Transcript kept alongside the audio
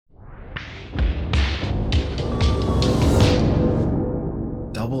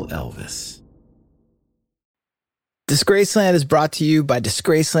Elvis. Disgraceland is brought to you by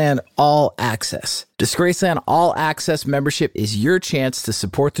Disgraceland All Access. Disgraceland All Access membership is your chance to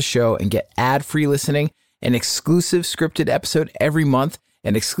support the show and get ad-free listening, an exclusive scripted episode every month,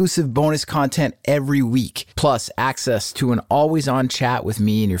 and exclusive bonus content every week, plus access to an always-on chat with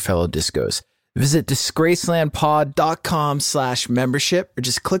me and your fellow discos. Visit disgracelandpod.com/membership or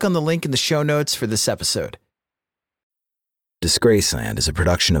just click on the link in the show notes for this episode. Disgraceland is a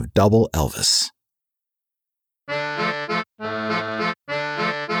production of Double Elvis.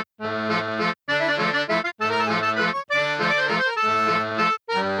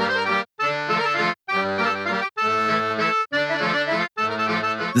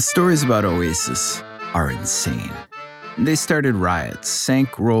 The stories about Oasis are insane. They started riots,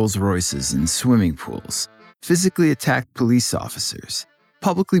 sank Rolls Royces in swimming pools, physically attacked police officers,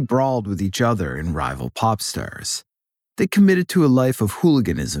 publicly brawled with each other and rival pop stars. They committed to a life of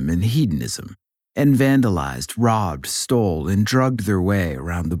hooliganism and hedonism, and vandalized, robbed, stole, and drugged their way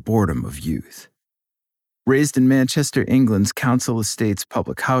around the boredom of youth. Raised in Manchester, England's council estate's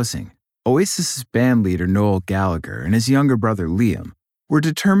public housing, Oasis's band leader Noel Gallagher and his younger brother Liam were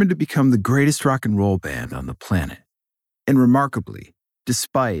determined to become the greatest rock and roll band on the planet. And remarkably,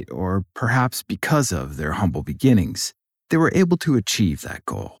 despite or perhaps because of their humble beginnings, they were able to achieve that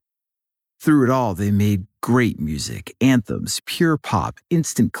goal. Through it all, they made great music, anthems, pure pop,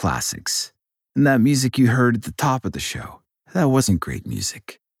 instant classics. And that music you heard at the top of the show, that wasn't great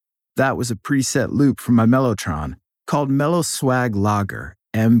music. That was a preset loop from my Mellotron called Mellow Swag Lager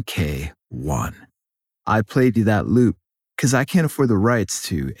MK1. I played you that loop because I can't afford the rights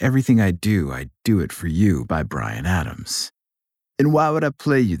to Everything I Do It For You by Bryan Adams. And why would I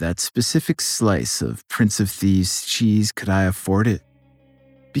play you that specific slice of Prince of Thieves cheese? Could I afford it?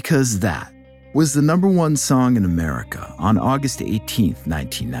 Because that was the #1 song in America on August 18th,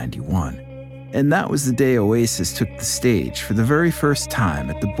 1991. And that was the day Oasis took the stage for the very first time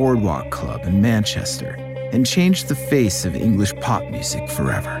at the Boardwalk Club in Manchester and changed the face of English pop music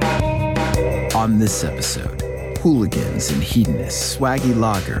forever. On this episode, hooligans and hedonists, swaggy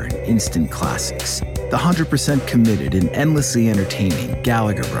lager and instant classics, the 100% committed and endlessly entertaining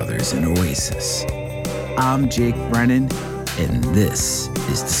Gallagher Brothers and Oasis. I'm Jake Brennan, and this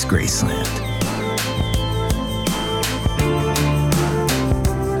is Disgraceland.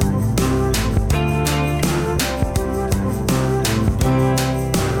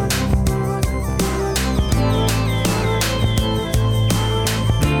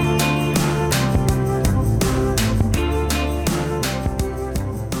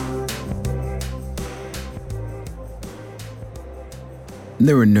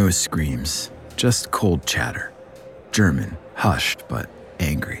 There were no screams, just cold chatter. German, hushed but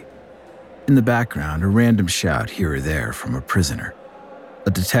angry. In the background, a random shout here or there from a prisoner.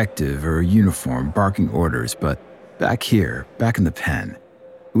 A detective or a uniform barking orders, but back here, back in the pen,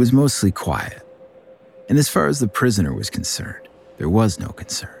 it was mostly quiet. And as far as the prisoner was concerned, there was no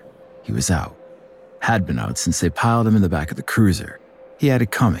concern. He was out. Had been out since they piled him in the back of the cruiser. He had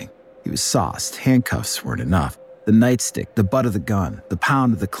it coming. He was sauced. Handcuffs weren't enough. The nightstick, the butt of the gun, the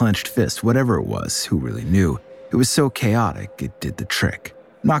pound of the clenched fist, whatever it was, who really knew? It was so chaotic, it did the trick.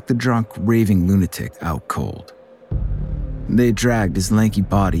 Knocked the drunk, raving lunatic out cold. They dragged his lanky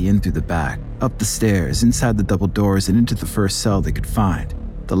body in through the back, up the stairs, inside the double doors, and into the first cell they could find.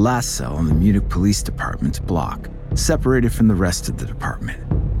 The last cell in the Munich Police Department's block, separated from the rest of the department.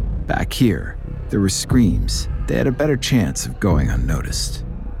 Back here, there were screams. They had a better chance of going unnoticed.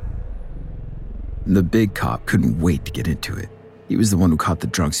 The big cop couldn't wait to get into it. He was the one who caught the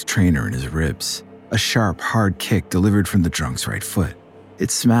drunk's trainer in his ribs. A sharp, hard kick delivered from the drunk's right foot.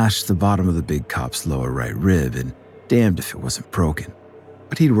 It smashed the bottom of the big cop's lower right rib, and damned if it wasn't broken.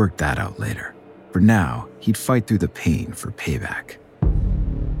 But he'd work that out later. For now, he'd fight through the pain for payback.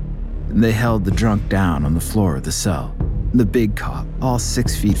 And they held the drunk down on the floor of the cell. The big cop, all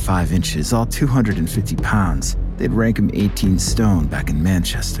 6 feet 5 inches, all 250 pounds, they'd rank him 18 stone back in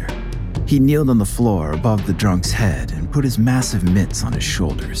Manchester. He kneeled on the floor above the drunk's head and put his massive mitts on his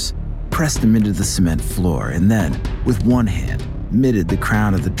shoulders, pressed him into the cement floor, and then, with one hand, mitted the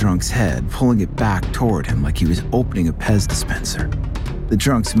crown of the drunk's head, pulling it back toward him like he was opening a Pez dispenser. The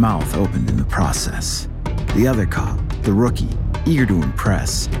drunk's mouth opened in the process. The other cop, the rookie, eager to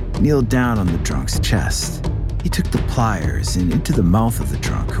impress, kneeled down on the drunk's chest. He took the pliers and into the mouth of the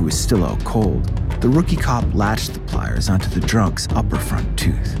drunk, who was still out cold. The rookie cop latched the pliers onto the drunk's upper front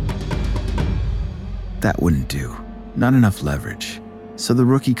tooth. That wouldn't do. Not enough leverage. So the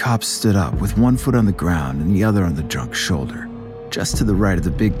rookie cop stood up with one foot on the ground and the other on the drunk's shoulder, just to the right of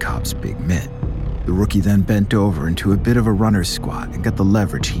the big cop's big mitt. The rookie then bent over into a bit of a runner's squat and got the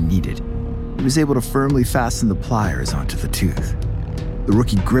leverage he needed. He was able to firmly fasten the pliers onto the tooth. The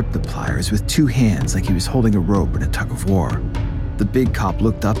rookie gripped the pliers with two hands like he was holding a rope in a tug of war. The big cop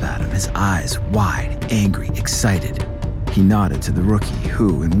looked up at him, his eyes wide, angry, excited. He nodded to the rookie,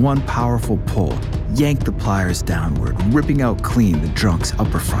 who, in one powerful pull, yanked the pliers downward, ripping out clean the drunk's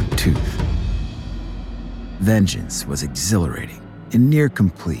upper front tooth. Vengeance was exhilarating and near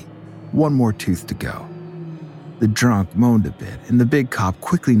complete. One more tooth to go. The drunk moaned a bit, and the big cop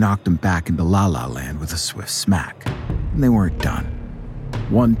quickly knocked him back into La-La Land with a swift smack. And they weren't done.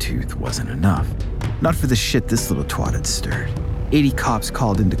 One tooth wasn't enough. Not for the shit this little twat had stirred. 80 cops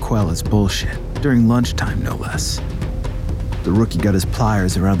called in to quell his bullshit, during lunchtime no less. The rookie got his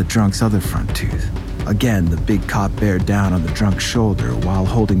pliers around the drunk's other front tooth. Again, the big cop bared down on the drunk's shoulder while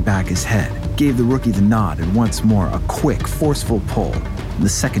holding back his head, gave the rookie the nod, and once more a quick, forceful pull, and the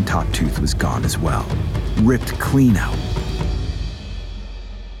second top tooth was gone as well, ripped clean out.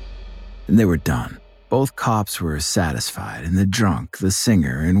 And they were done. Both cops were satisfied, and the drunk, the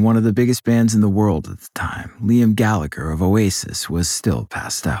singer in one of the biggest bands in the world at the time, Liam Gallagher of Oasis, was still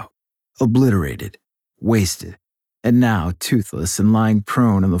passed out, obliterated, wasted, and now toothless and lying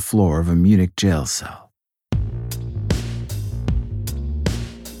prone on the floor of a Munich jail cell.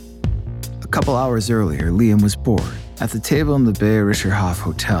 A couple hours earlier, Liam was bored, at the table in the Bayerischer Hof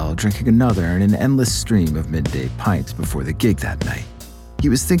Hotel, drinking another in an endless stream of midday pints before the gig that night. He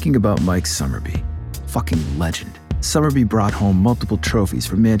was thinking about Mike Summerbee. Fucking legend. Summerbee brought home multiple trophies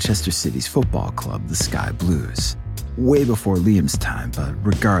for Manchester City's football club, the Sky Blues. Way before Liam's time, but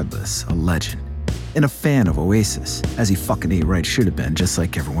regardless, a legend. And a fan of Oasis, as he fucking ain't right should have been, just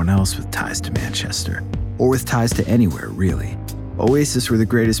like everyone else with ties to Manchester. Or with ties to anywhere, really. Oasis were the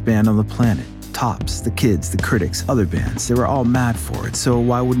greatest band on the planet. Tops, the Kids, the Critics, other bands, they were all mad for it, so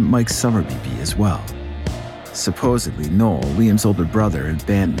why wouldn't Mike Summerbee be as well? Supposedly, Noel, Liam's older brother and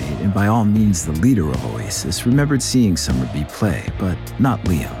bandmate, and by all means the leader of Oasis, remembered seeing Summerbee play, but not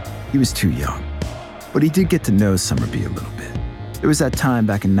Liam. He was too young. But he did get to know Summerbee a little bit. There was that time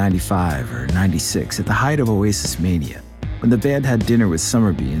back in 95 or 96, at the height of Oasis mania, when the band had dinner with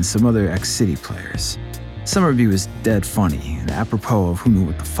Summerbee and some other ex-City players. Summerbee was dead funny, and apropos of who knew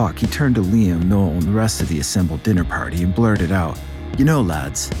what the fuck, he turned to Liam, Noel, and the rest of the assembled dinner party and blurted out, "You know,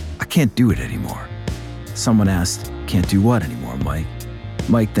 lads, I can't do it anymore." Someone asked, "Can't do what anymore, Mike?"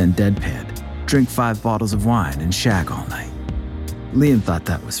 Mike then deadpanned, "Drink 5 bottles of wine and shag all night." Liam thought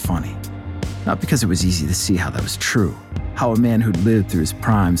that was funny. Not because it was easy to see how that was true, how a man who'd lived through his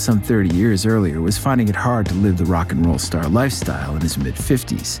prime some 30 years earlier was finding it hard to live the rock and roll star lifestyle in his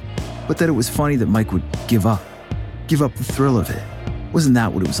mid-50s, but that it was funny that Mike would give up the thrill of it. Wasn't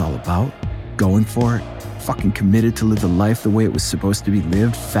that what it was all about? Going for it? Fucking committed to live the life the way it was supposed to be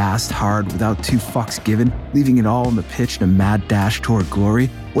lived, fast, hard, without 2 fucks given, leaving it all on the pitch in a mad dash toward glory?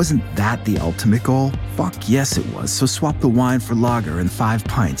 Wasn't that the ultimate goal? Fuck yes it was, so swap the wine for lager and 5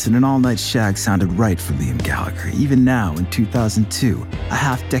 pints, and an all-night shag sounded right for Liam Gallagher, even now in 2002, a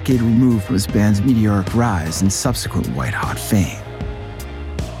half-decade removed from his band's meteoric rise and subsequent white-hot fame.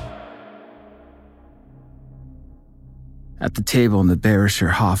 At the table in the Bayerischer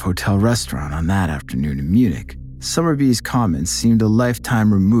Hof Hotel restaurant on that afternoon in Munich, Summerbee's comments seemed a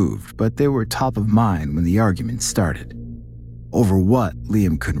lifetime removed, but they were top of mind when the argument started. Over what,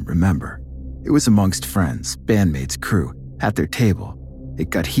 Liam couldn't remember. It was amongst friends, bandmates, crew, at their table.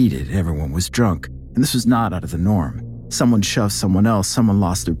 It got heated, everyone was drunk, and this was not out of the norm. Someone shoved someone else, someone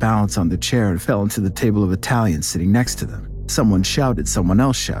lost their balance on their chair and fell into the table of Italians sitting next to them. Someone shouted, someone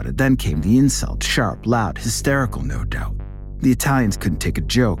else shouted, then came the insult, sharp, loud, hysterical, no doubt. The Italians couldn't take a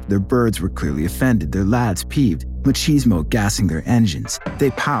joke, their birds were clearly offended, their lads peeved, machismo gassing their engines. They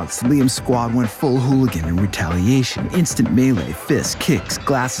pounced, Liam's squad went full hooligan in retaliation, instant melee, fists, kicks,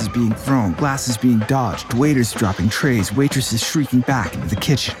 glasses being thrown, glasses being dodged, waiters dropping trays, waitresses shrieking back into the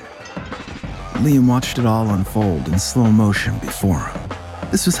kitchen. Liam watched it all unfold in slow motion before him.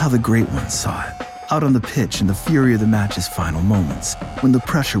 This was how the great ones saw it, out on the pitch in the fury of the match's final moments, when the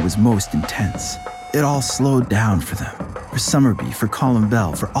pressure was most intense. It all slowed down for them. For Summerbee, for Colin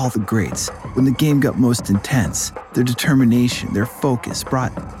Bell, for all the greats. When the game got most intense, their determination, their focus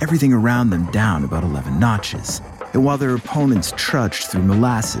brought everything around them down about 11 notches. And while their opponents trudged through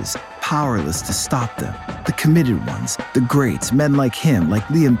molasses, powerless to stop them, the committed ones, the greats, men like him, like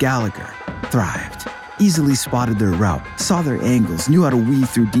Liam Gallagher, thrived. Easily spotted their route, saw their angles, knew how to weave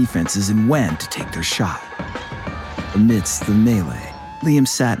through defenses and when to take their shot. Amidst the melee, Liam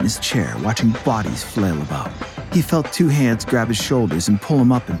sat in his chair, watching bodies flail about. He felt 2 hands grab his shoulders and pull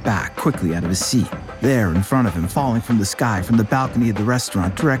him up and back quickly out of his seat. There, in front of him, falling from the sky, from the balcony of the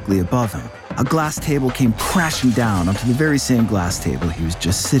restaurant directly above him, A glass table came crashing down onto the very same glass table he was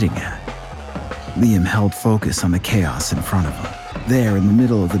just sitting at. Liam held focus on the chaos in front of him. There, in the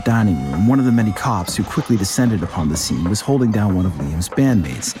middle of the dining room, one of the many cops who quickly descended upon the scene was holding down one of Liam's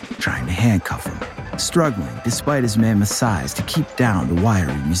bandmates, trying to handcuff him, struggling, despite his mammoth size, to keep down the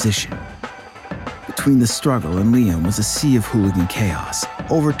wiry musician. Between the struggle and Liam was a sea of hooligan chaos.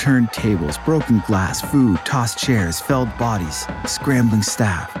 Overturned tables, broken glass, food, tossed chairs, felled bodies, scrambling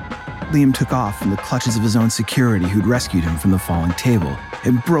staff. Liam took off from the clutches of his own security who'd rescued him from the falling table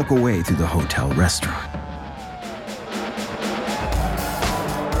and broke away through the hotel restaurant.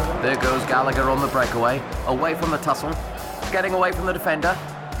 There goes Gallagher on the breakaway, away from the tussle, getting away from the defender.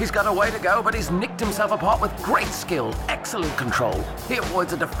 He's got a way to go, but he's nicked himself apart with great skill, excellent control. He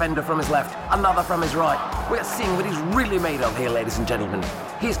avoids a defender from his left, another from his right. We're seeing what he's really made of here, ladies and gentlemen.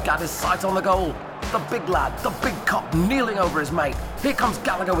 He's got his sights on the goal. The big lad, the big cop, kneeling over his mate. Here comes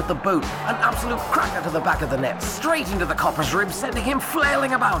Gallagher with the boot, an absolute cracker to the back of the net, straight into the copper's ribs, sending him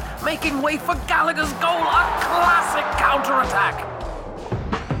flailing about, making way for Gallagher's goal, a classic counter-attack.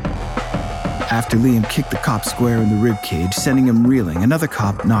 After Liam kicked the cop square in the ribcage, sending him reeling, another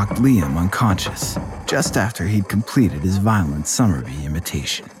cop knocked Liam unconscious, just after he'd completed his violent Somerby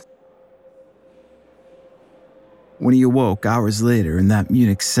imitation. When he awoke hours later in that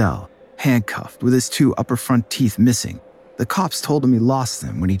Munich cell, handcuffed with his 2 upper front teeth missing, the cops told him he lost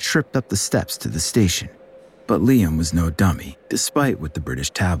them when he tripped up the steps to the station. But Liam was no dummy, despite what the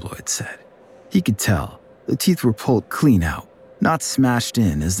British tabloids said. He could tell the teeth were pulled clean out, not smashed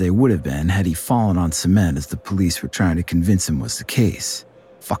in as they would have been had he fallen on cement as the police were trying to convince him was the case.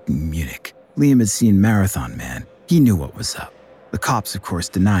 Fucking Munich. Liam had seen Marathon Man. He knew what was up. The cops, of course,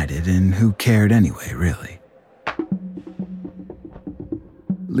 denied it, and who cared anyway, really?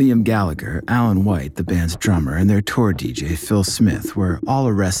 Liam Gallagher, Alan White, the band's drummer, and their tour DJ, Phil Smith, were all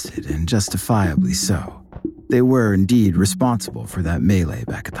arrested, and justifiably so. They were indeed responsible for that melee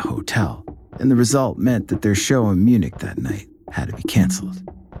back at the hotel, and the result meant that their show in Munich that night had to be canceled.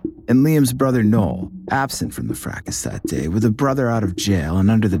 And Liam's brother Noel, absent from the fracas that day, with a brother out of jail and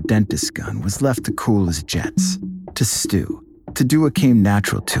under the dentist's gun, was left to cool his jets, to stew, to do what came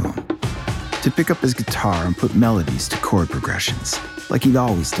natural to him, to pick up his guitar and put melodies to chord progressions, like he'd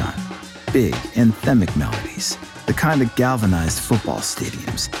always done. Big, anthemic melodies, the kind that galvanized football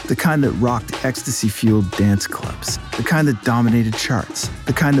stadiums, the kind that rocked ecstasy-fueled dance clubs, the kind that dominated charts,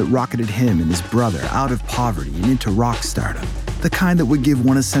 the kind that rocketed him and his brother out of poverty and into rock stardom, the kind that would give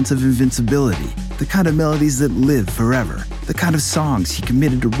one a sense of invincibility, the kind of melodies that live forever, the kind of songs he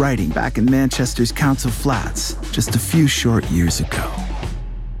committed to writing back in Manchester's Council Flats just a few short years ago.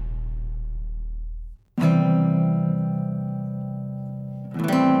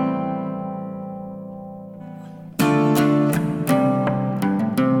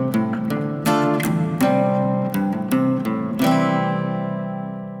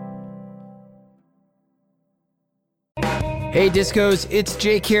 Hey Discos, it's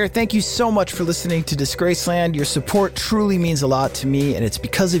Jake here. Thank you so much for listening to Disgraceland. Your support truly means a lot to me, and it's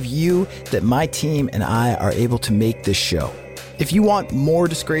because of you that my team and I are able to make this show. If you want more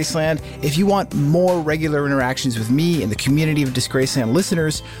Disgraceland, if you want more regular interactions with me and the community of Disgraceland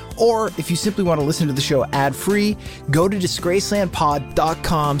listeners, or if you simply want to listen to the show ad-free, go to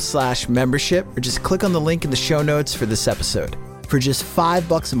disgracelandpod.com/membership or just click on the link in the show notes for this episode. For just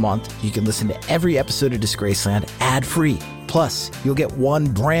 $5 a month, you can listen to every episode of Disgraceland ad-free. Plus, you'll get one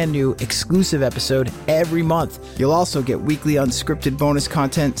brand new exclusive episode every month. You'll also get weekly unscripted bonus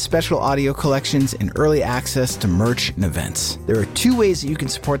content, special audio collections, and early access to merch and events. There are 2 ways that you can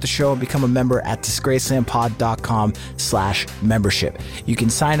support the show and become a member at disgracelandpod.com/membership. You can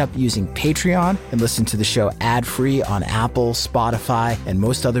sign up using Patreon and listen to the show ad-free on Apple, Spotify, and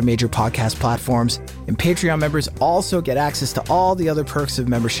most other major podcast platforms. And Patreon members also get access to all the other perks of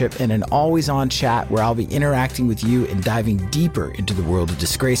membership and an always-on chat where I'll be interacting with you and diving deeper into the world of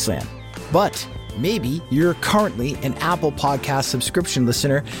Disgraceland. But maybe you're currently an Apple Podcast subscription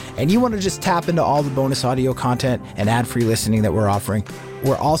listener and you want to just tap into all the bonus audio content and ad-free listening that we're offering.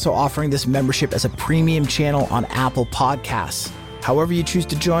 We're also offering this membership as a premium channel on Apple Podcasts. However you choose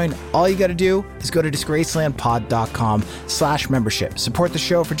to join, all you got to do is go to disgracelandpod.com/membership. Support the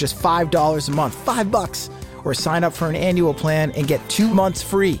show for just $5 a month, $5, or sign up for an annual plan and get 2 months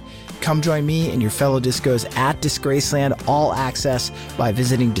free. Come join me and your fellow discos at Disgraceland All Access by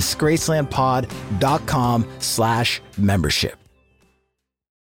visiting disgracelandpod.com/membership.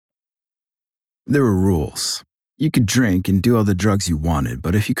 There were rules. You could drink and do all the drugs you wanted,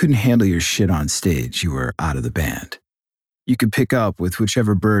 but if you couldn't handle your shit on stage, you were out of the band. You could pick up with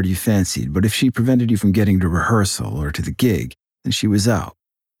whichever bird you fancied, but if she prevented you from getting to rehearsal or to the gig, then she was out.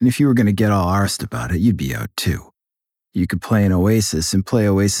 And if you were going to get all arsed about it, you'd be out too. You could play in Oasis and play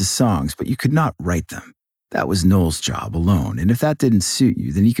Oasis songs, but you could not write them. That was Noel's job alone, and if that didn't suit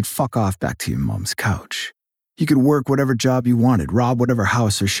you, then you could fuck off back to your mom's couch. You could work whatever job you wanted, rob whatever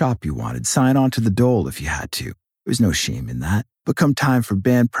house or shop you wanted, sign on to the dole if you had to. There was no shame in that. But come time for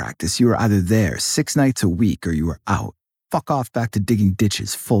band practice, you were either there 6 nights a week or you were out. Fuck off back to digging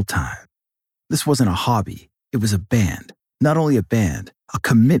ditches full time. This wasn't a hobby. It was a band. Not only a band, a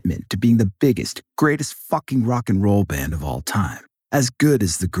commitment to being the biggest, greatest fucking rock and roll band of all time. As good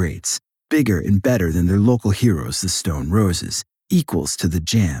as the greats. Bigger and better than their local heroes, the Stone Roses. Equals to the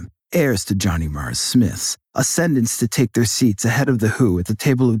Jam. Heirs to Johnny Marr's Smiths. Ascendants to take their seats ahead of the Who at the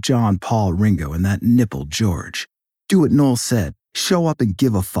table of John, Paul, Ringo, and that nipple George. Do what Noel said. Show up and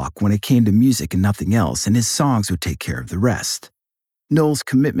give a fuck when it came to music and nothing else, and his songs would take care of the rest. Noel's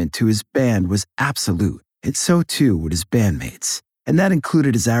commitment to his band was absolute, and so too would his bandmates. And that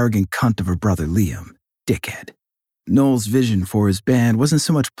included his arrogant cunt of a brother Liam. Dickhead. Noel's vision for his band wasn't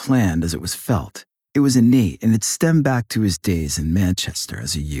so much planned as it was felt. It was innate, and it stemmed back to his days in Manchester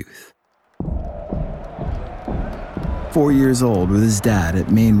as a youth. 4 years old with his dad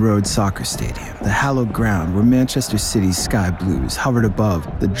at Main Road Soccer Stadium, the hallowed ground where Manchester City's sky blues hovered above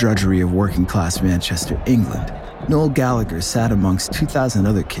the drudgery of working-class Manchester, England, Noel Gallagher sat amongst 2,000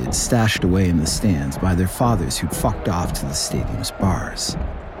 other kids stashed away in the stands by their fathers who'd fucked off to the stadium's bars.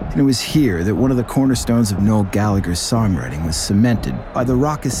 And it was here that one of the cornerstones of Noel Gallagher's songwriting was cemented by the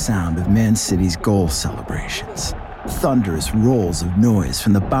raucous sound of Man City's goal celebrations. Thunderous rolls of noise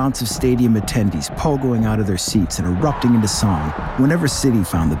from the bounce of stadium attendees pogoing out of their seats and erupting into song whenever City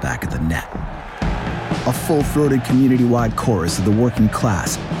found the back of the net. A full-throated community-wide chorus of the working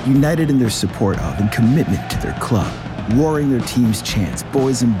class, united in their support of and commitment to their club, roaring their team's chants,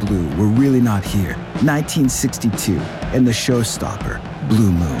 Boys in Blue, We're Really Not Here, 1962, and the showstopper,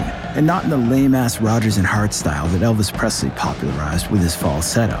 Blue Moon, and not in the lame-ass Rodgers and Hart style that Elvis Presley popularized with his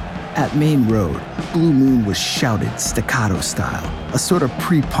falsetto. At Main Road, Blue Moon was shouted staccato style, a sort of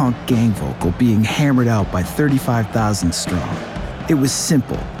pre-punk gang vocal being hammered out by 35,000 strong. It was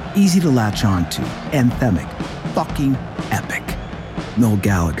simple, easy to latch onto, anthemic, fucking epic. Noel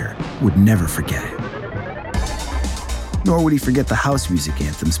Gallagher would never forget it. Nor would he forget the house music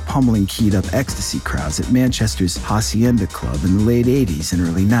anthems pummeling keyed-up ecstasy crowds at Manchester's Hacienda Club in the late 80s and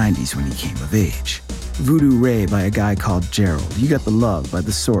early 90s when he came of age. Voodoo Ray by a guy called Gerald, You Got the Love by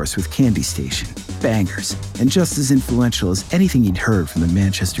The Source with Candy Station, bangers, and just as influential as anything he'd heard from the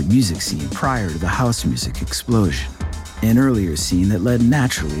Manchester music scene prior to the house music explosion. An earlier scene that led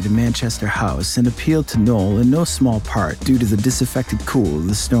naturally to Manchester House and appealed to Noel in no small part due to the disaffected cool of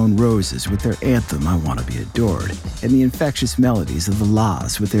the Stone Roses with their anthem I Want to Be Adored, and the infectious melodies of the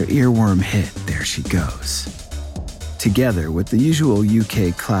Laws with their earworm hit There She Goes. Together with the usual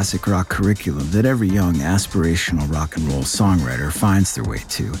UK classic rock curriculum that every young aspirational rock and roll songwriter finds their way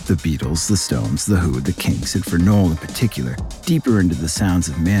to, the Beatles, the Stones, the Who, the Kinks, and for Noel in particular, deeper into the sounds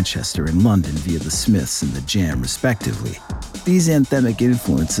of Manchester and London via the Smiths and the Jam respectively. These anthemic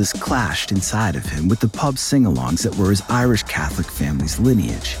influences clashed inside of him with the pub sing-alongs that were his Irish Catholic family's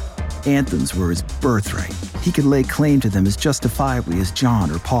lineage. Anthems were his birthright. He could lay claim to them as justifiably as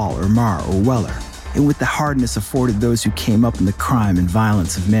John or Paul or Marr or Weller. And with the hardness afforded those who came up in the crime and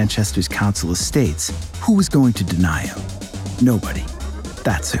violence of Manchester's council estates, who was going to deny him? Nobody.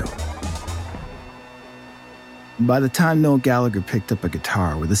 That's who. By the time Noel Gallagher picked up a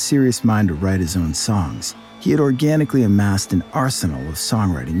guitar with a serious mind to write his own songs, he had organically amassed an arsenal of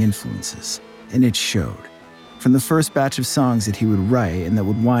songwriting influences, and it showed. From the first batch of songs that he would write and that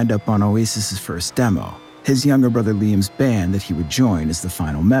would wind up on Oasis's first demo, his younger brother Liam's band that he would join as the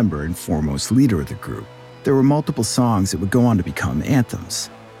final member and foremost leader of the group, there were multiple songs that would go on to become anthems.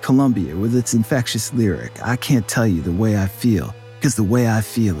 Columbia with its infectious lyric, I Can't Tell You the Way I Feel, because the way I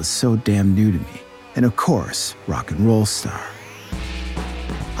feel is so damn new to me. And of course, Rock and Roll Star.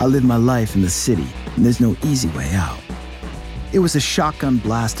 I live my life in the city, and there's no easy way out. It was a shotgun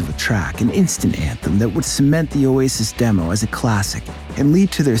blast of a track, an instant anthem that would cement the Oasis demo as a classic and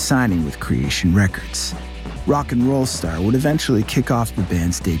lead to their signing with Creation Records. Rock and Roll Star would eventually kick off the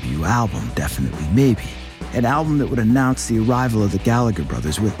band's debut album, Definitely Maybe, an album that would announce the arrival of the Gallagher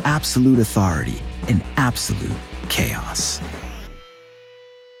brothers with absolute authority and absolute chaos.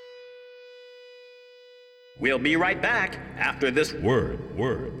 We'll be right back after this word.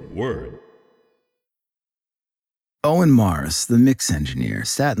 Owen Morris, the mix engineer,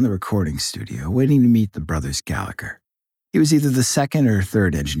 sat in the recording studio waiting to meet the brothers Gallagher. He was either the second or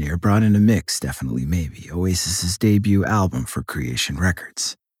third engineer brought in to mix Definitely Maybe, Oasis's debut album for Creation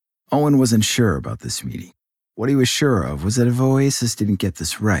Records. Owen wasn't sure about this meeting. What he was sure of was that if Oasis didn't get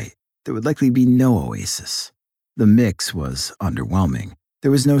this right, there would likely be no Oasis. The mix was underwhelming.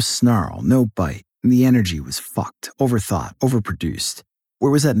 There was no snarl, no bite, and the energy was fucked, overthought, overproduced.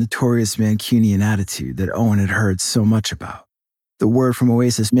 Where was that notorious Mancunian attitude that Owen had heard so much about? The word from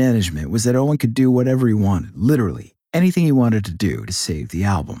Oasis management was that Owen could do whatever he wanted, literally anything he wanted to do to save the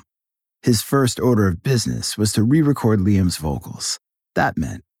album. His first order of business was to re-record Liam's vocals. That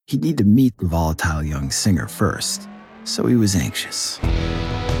meant he'd need to meet the volatile young singer first, so he was anxious.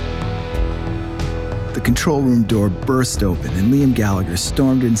 The control room door burst open and Liam Gallagher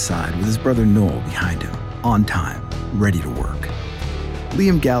stormed inside with his brother Noel behind him, on time, ready to work.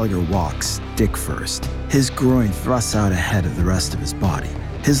 Liam Gallagher walks, dick first. His groin thrusts out ahead of the rest of his body.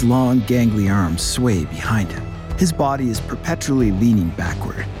 His long, gangly arms sway behind him. His body is perpetually leaning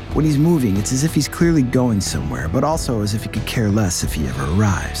backward. When he's moving, it's as if he's clearly going somewhere, but also as if he could care less if he ever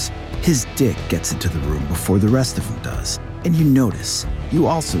arrives. His dick gets into the room before the rest of him does. And you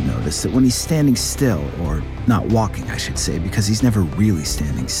also notice that when he's standing still, or not walking, I should say, because he's never really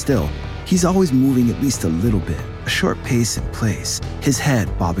standing still, he's always moving at least a little bit, a short pace in place, his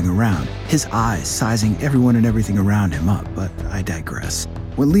head bobbing around, his eyes sizing everyone and everything around him up, but I digress.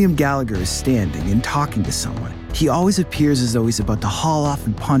 When Liam Gallagher is standing and talking to someone, he always appears as though he's about to haul off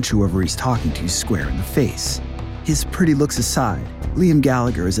and punch whoever he's talking to square in the face. His pretty looks aside, Liam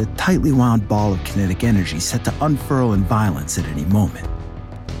Gallagher is a tightly wound ball of kinetic energy set to unfurl in violence at any moment.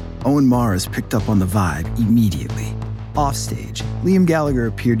 Owen Mars picked up on the vibe immediately. Offstage, Liam Gallagher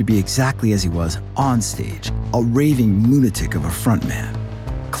appeared to be exactly as he was on stage, a raving lunatic of a frontman.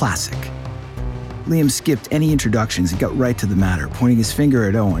 Classic. Liam skipped any introductions and got right to the matter, pointing his finger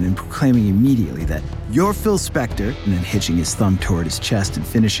at Owen and proclaiming immediately that, "You're Phil Spector," and then hitching his thumb toward his chest and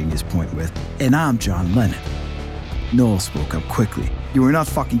finishing his point with, "And I'm John Lennon." Noel spoke up quickly. "You are not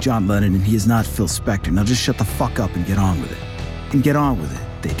fucking John Lennon and he is not Phil Spector. Now just shut the fuck up and get on with it." And get on with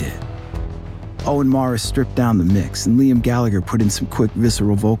it, they did. Owen Morris stripped down the mix, and Liam Gallagher put in some quick,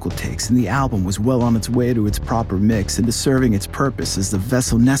 visceral vocal takes, and the album was well on its way to its proper mix and to serving its purpose as the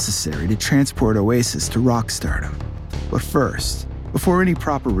vessel necessary to transport Oasis to rock stardom. But first, before any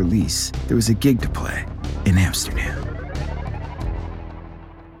proper release, there was a gig to play in Amsterdam.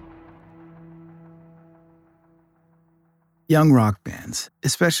 Young rock bands,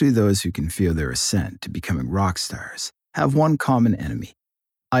 especially those who can feel their ascent to becoming rock stars, have one common enemy: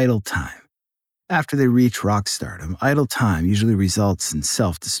 idle time. After they reach rock stardom, idle time usually results in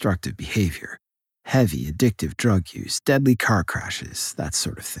self-destructive behavior. Heavy, addictive drug use, deadly car crashes, that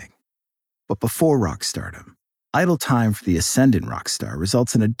sort of thing. But before rock stardom, idle time for the ascendant rock star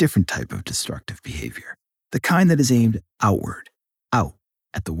results in a different type of destructive behavior. The kind that is aimed outward, out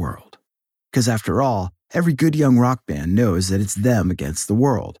at the world. Because after all, every good young rock band knows that it's them against the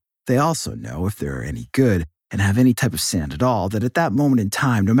world. They also know, if they're any good, and have any type of sand at all, that at that moment in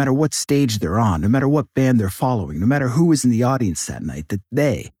time, no matter what stage they're on, no matter what band they're following, no matter who is in the audience that night, that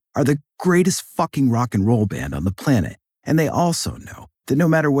they are the greatest fucking rock and roll band on the planet. And they also know that no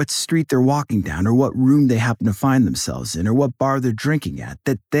matter what street they're walking down, or what room they happen to find themselves in, or what bar they're drinking at,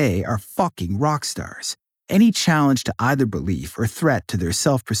 that they are fucking rock stars. Any challenge to either belief or threat to their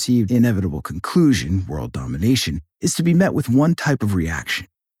self-perceived inevitable conclusion, world domination, is to be met with one type of reaction: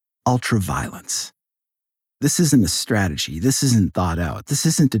 ultra-violence. This isn't a strategy. This isn't thought out. This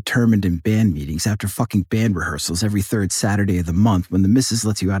isn't determined in band meetings after fucking band rehearsals every third Saturday of the month when the missus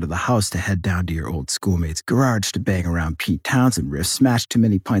lets you out of the house to head down to your old schoolmate's garage to bang around Pete Townsend riffs, smash too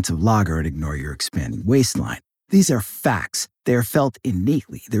many pints of lager, and ignore your expanding waistline. These are facts. They are felt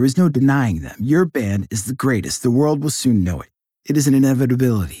innately. There is no denying them. Your band is the greatest. The world will soon know it. It is an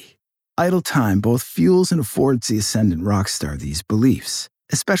inevitability. Idle time both fuels and affords the ascendant rock star these beliefs,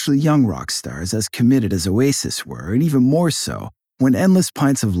 especially young rock stars as committed as Oasis were, and even more so when endless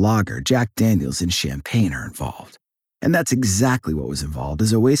pints of lager, Jack Daniels, and champagne are involved. And that's exactly what was involved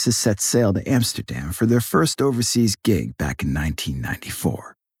as Oasis set sail to Amsterdam for their first overseas gig back in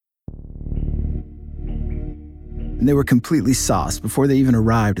 1994. And they were completely sauced before they even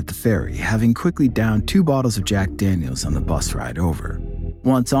arrived at the ferry, having quickly downed 2 bottles of Jack Daniels on the bus ride over.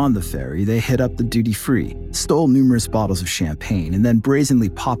 Once on the ferry, they hit up the duty-free, stole numerous bottles of champagne, and then brazenly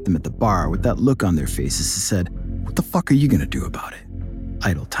popped them at the bar with that look on their faces that said, "What the fuck are you gonna do about it?"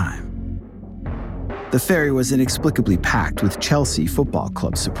 Idle time. The ferry was inexplicably packed with Chelsea Football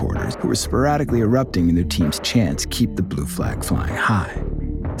Club supporters who were sporadically erupting in their team's chants, "Keep the blue flag flying high."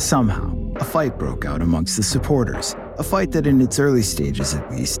 Somehow, a fight broke out amongst the supporters, a fight that in its early stages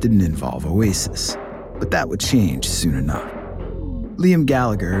at least didn't involve Oasis. But that would change soon enough. Liam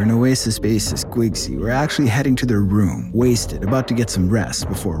Gallagher and Oasis bassist Guigsy were actually heading to their room, wasted, about to get some rest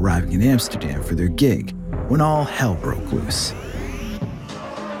before arriving in Amsterdam for their gig, when all hell broke loose.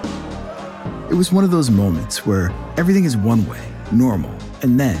 It was one of those moments where everything is one way, normal,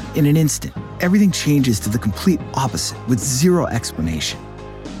 and then, in an instant, everything changes to the complete opposite with zero explanation.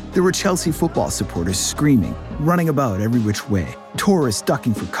 There were Chelsea football supporters screaming, running about every which way, tourists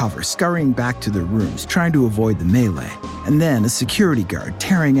ducking for cover, scurrying back to their rooms, trying to avoid the melee, and then a security guard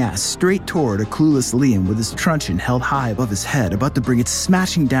tearing ass straight toward a clueless Liam with his truncheon held high above his head, about to bring it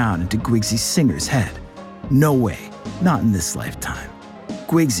smashing down into Guigsy Singer's head. No way, not in this lifetime.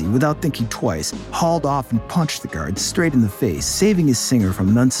 Guigsy, without thinking twice, hauled off and punched the guard straight in the face, saving his singer from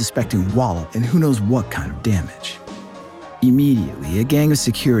an unsuspecting wallop and who knows what kind of damage. Immediately, a gang of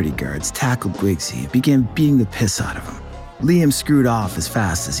security guards tackled Guigsy and began beating the piss out of him. Liam screwed off as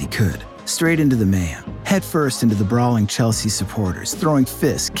fast as he could, straight into the mayhem, headfirst into the brawling Chelsea supporters, throwing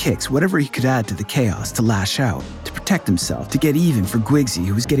fists, kicks, whatever he could add to the chaos to lash out, to protect himself, to get even for Guigsy,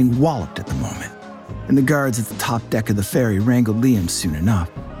 who was getting walloped at the moment. And the guards at the top deck of the ferry wrangled Liam soon enough.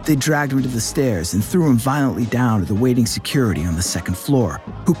 They dragged him to the stairs and threw him violently down to the waiting security on the second floor,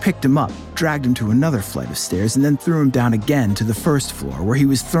 who picked him up, dragged him to another flight of stairs, and then threw him down again to the first floor, where he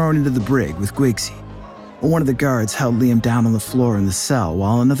was thrown into the brig with Guigsy. One of the guards held Liam down on the floor in the cell,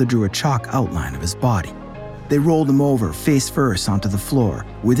 while another drew a chalk outline of his body. They rolled him over, face first, onto the floor,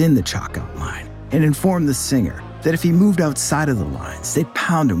 within the chalk outline, and informed the singer that if he moved outside of the lines, they'd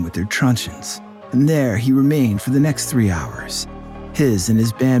pound him with their truncheons. And there he remained for the next 3 hours. His and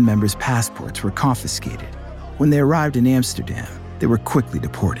his band members' passports were confiscated. When they arrived in Amsterdam, they were quickly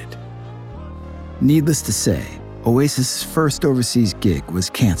deported. Needless to say, Oasis' first overseas gig was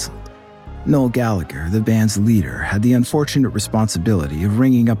canceled. Noel Gallagher, the band's leader, had the unfortunate responsibility of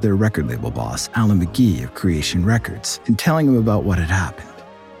ringing up their record label boss, Alan McGee of Creation Records, and telling him about what had happened.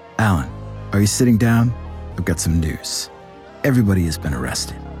 "Alan, are you sitting down? I've got some news. Everybody has been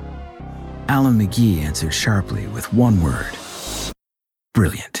arrested." Alan McGee answered sharply with one word: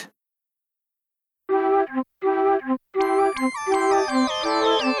 brilliant.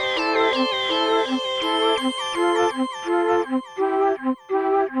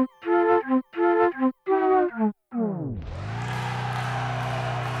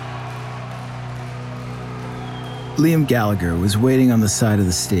 Liam Gallagher was waiting on the side of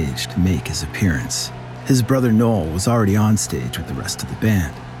the stage to make his appearance. His brother Noel was already on stage with the rest of the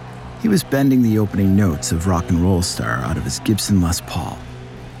band. He was bending the opening notes of Rock and Roll Star out of his Gibson Les Paul.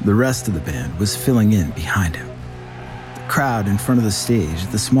 The rest of the band was filling in behind him. The crowd in front of the stage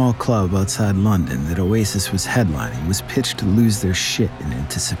at the small club outside London that Oasis was headlining was pitched to lose their shit in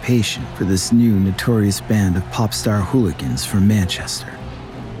anticipation for this new notorious band of pop star hooligans from Manchester.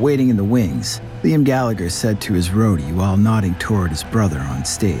 Waiting in the wings, Liam Gallagher said to his roadie while nodding toward his brother on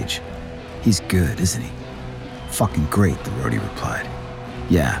stage, "He's good, isn't he?" "Fucking great," the roadie replied.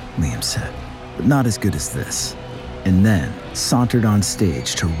 "Yeah," Liam said, "but not as good as this," and then sauntered on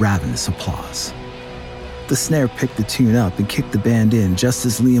stage to ravenous applause. The snare picked the tune up and kicked the band in just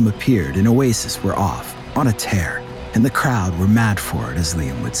as Liam appeared, and Oasis were off, on a tear, and the crowd were mad for it, as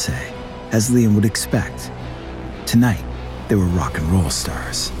Liam would say, as Liam would expect. Tonight, they were rock and roll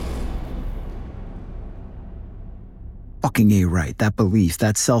stars. Fucking A-right, that belief,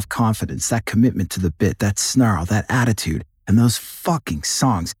 that self-confidence, that commitment to the bit, that snarl, that attitude, and those fucking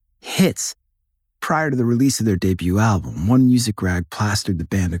songs, hits. Prior to the release of their debut album, one music rag plastered the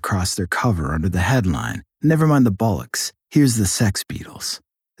band across their cover under the headline, "Never mind the bollocks, here's the Sex Beatles."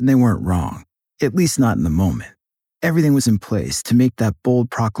 And they weren't wrong, at least not in the moment. Everything was in place to make that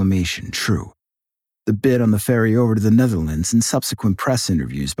bold proclamation true. The bid on the ferry over to the Netherlands and subsequent press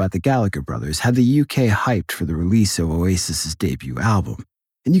interviews by the Gallagher brothers had the UK hyped for the release of Oasis's debut album,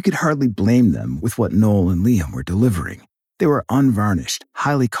 and you could hardly blame them with what Noel and Liam were delivering. They were unvarnished,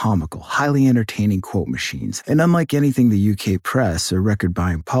 highly comical, highly entertaining quote machines, and unlike anything the UK press or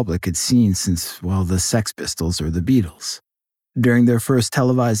record-buying public had seen since, well, the Sex Pistols or the Beatles. During their first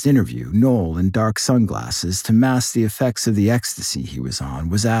televised interview, Noel, in dark sunglasses to mask the effects of the ecstasy he was on,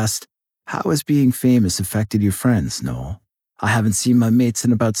 was asked, "How has being famous affected your friends, Noel?" "I haven't seen my mates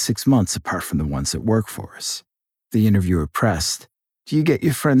in about 6 months apart from the ones that work for us." The interviewer pressed, "Do you get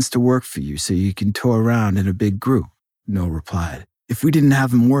your friends to work for you so you can tour around in a big group?" Noel replied, "If we didn't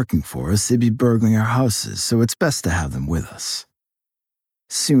have them working for us, they'd be burgling our houses, so it's best to have them with us."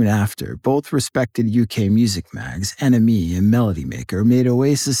 Soon after, both respected UK music mags, NME and Melody Maker, made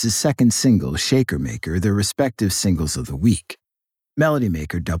Oasis's second single, Shaker Maker, their respective singles of the week. Melody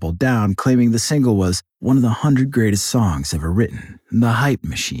Maker doubled down, claiming the single was one of the 100 greatest songs ever written, and the hype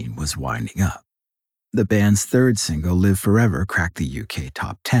machine was winding up. The band's third single, Live Forever, cracked the UK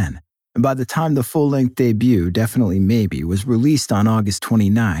top 10, and by the time the full-length debut, Definitely Maybe, was released on August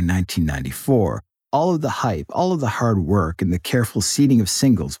 29, 1994, All of the hype, all of the hard work, and the careful seeding of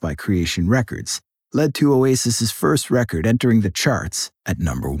singles by Creation Records led to Oasis's first record entering the charts at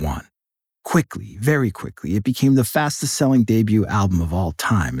number 1. Quickly, very quickly, it became the fastest-selling debut album of all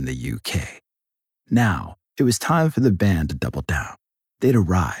time in the UK. Now, it was time for the band to double down. They'd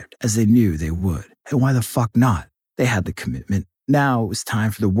arrived, as they knew they would, and why the fuck not? They had the commitment. Now it was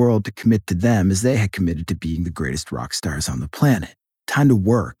time for the world to commit to them as they had committed to being the greatest rock stars on the planet. Time to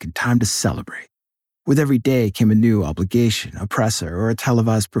work and time to celebrate. With every day came a new obligation, a presser or a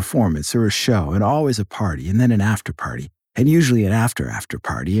televised performance or a show, and always a party and then an after party, and usually an after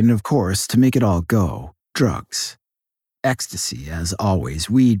party, and of course, to make it all go, drugs. Ecstasy, as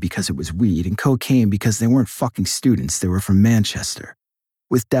always, weed because it was weed, and cocaine because they weren't fucking students, they were from Manchester.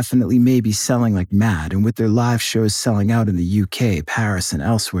 With Definitely Maybe selling like mad, and with their live shows selling out in the UK, Paris, and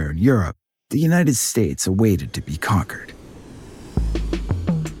elsewhere in Europe, the United States awaited to be conquered.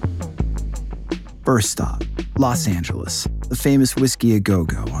 First stop, Los Angeles, the famous Whiskey A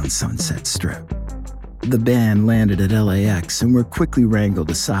Go-Go on Sunset Strip. The band landed at LAX and were quickly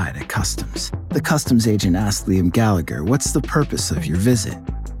wrangled aside at customs. The customs agent asked Liam Gallagher, "What's the purpose of your visit?"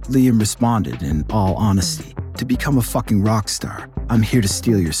 Liam responded in all honesty, "To become a fucking rock star. I'm here to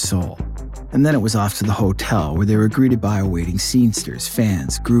steal your soul." And then it was off to the hotel where they were greeted by awaiting scenesters,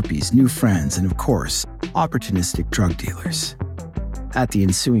 fans, groupies, new friends, and of course, opportunistic drug dealers. At the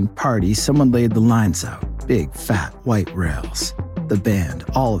ensuing party, someone laid the lines out, big, fat, white rails. The band,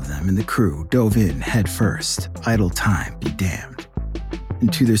 all of them, and the crew dove in head first. Idle time be damned.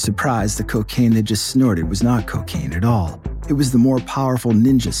 And to their surprise, the cocaine they just snorted was not cocaine at all. It was the more powerful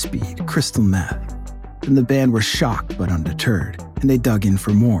ninja speed, crystal meth. And the band were shocked but undeterred, and they dug in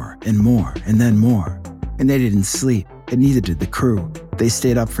for more, and then more. And they didn't sleep, and neither did the crew. They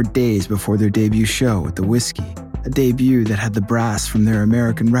stayed up for days before their debut show at the Whiskey, a debut that had the brass from their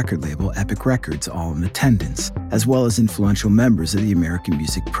American record label Epic Records all in attendance, as well as influential members of the American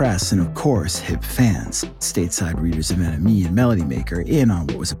music press and of course hip fans, stateside readers of NME and Melody Maker in on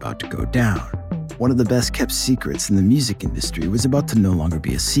what was about to go down. One of the best kept secrets in the music industry was about to no longer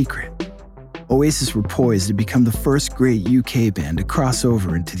be a secret. Oasis were poised to become the first great UK band to cross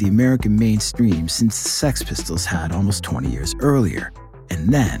over into the American mainstream since the Sex Pistols had almost 20 years earlier.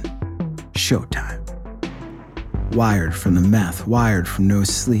 And then, showtime. Wired from the meth, wired from no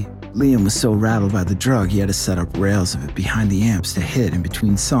sleep. Liam was so rattled by the drug he had to set up rails of it behind the amps to hit in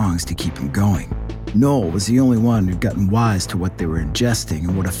between songs to keep him going. Noel was the only one who'd gotten wise to what they were ingesting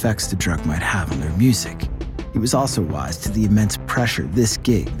and what effects the drug might have on their music. He was also wise to the immense pressure this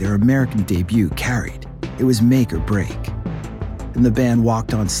gig, their American debut, carried. It was make or break. And the band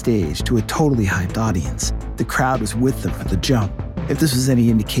walked on stage to a totally hyped audience. The crowd was with them from the jump. If this was any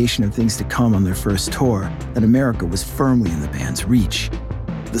indication of things to come on their first tour, then America was firmly in the band's reach.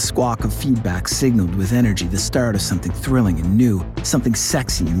 The squawk of feedback signaled with energy the start of something thrilling and new, something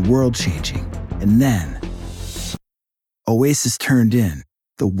sexy and world-changing. And then, Oasis turned in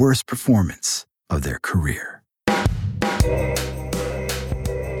the worst performance of their career.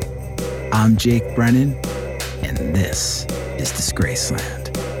 I'm Jake Brennan, and this is Disgraceland.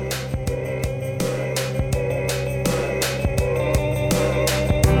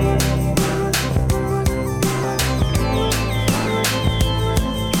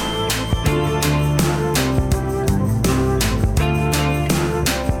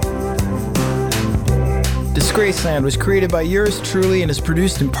 Disgraceland was created by yours truly and is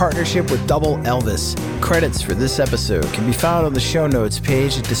produced in partnership with Double Elvis. Credits for this episode can be found on the show notes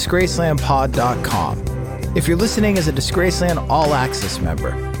page at disgracelandpod.com. If you're listening as a Disgraceland All Access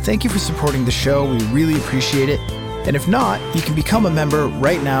member, thank you for supporting the show. We really appreciate it. And if not, you can become a member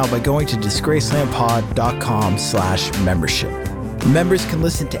right now by going to disgracelandpod.com/membership. Members can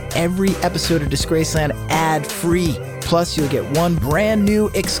listen to every episode of Disgraceland ad-free. Plus, you'll get one brand new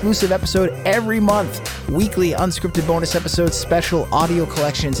exclusive episode every month. Weekly unscripted bonus episodes, special audio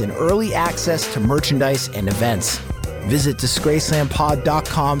collections, and early access to merchandise and events. Visit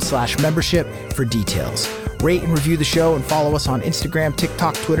disgracelandpod.com/membership for details. Rate and review the show and follow us on Instagram,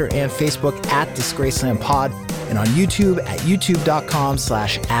 TikTok, Twitter, and Facebook at DisgracelandPod and on YouTube at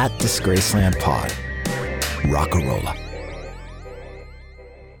youtube.com/@DisgracelandPod. Rock-a-rolla.